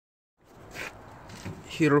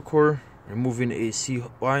heater core, removing AC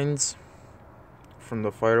lines from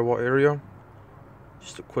the firewall area.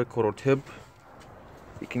 Just a quick little tip.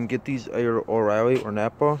 You can get these at your O'Reilly or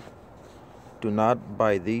Napa. Do not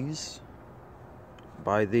buy these.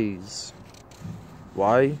 Buy these.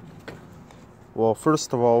 Why? Well,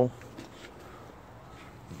 first of all,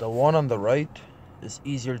 the one on the right is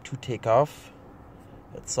easier to take off.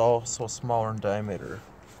 It's also smaller in diameter.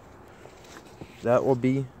 That will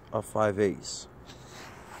be a 5/8.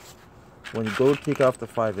 When you go to take off the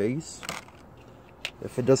 5/8,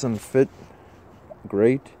 if it doesn't fit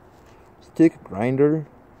great, just take a grinder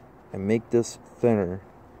and make this thinner,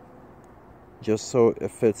 just so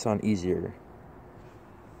it fits on easier.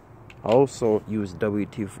 Also use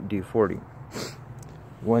WD-40.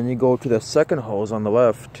 When you go to the second hose on the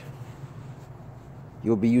left,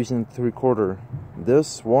 you'll be using 3/4.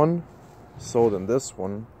 This one sold in this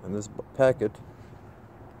one, in this packet.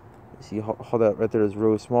 You see how that right there is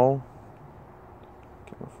really small?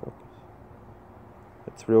 Camera focus.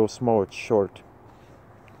 It's real small, it's short.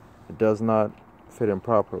 It does not fit in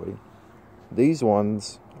properly. These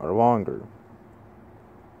ones are longer,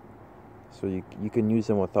 so you can use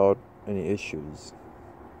them without any issues.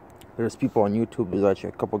 There's people on YouTube, there's actually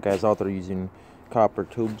a couple guys out there using copper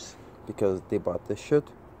tubes because they bought this shit.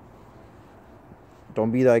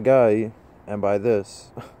 Don't be that guy and buy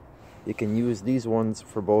this. You can use these ones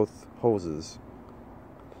for both hoses.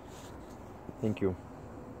 Thank you.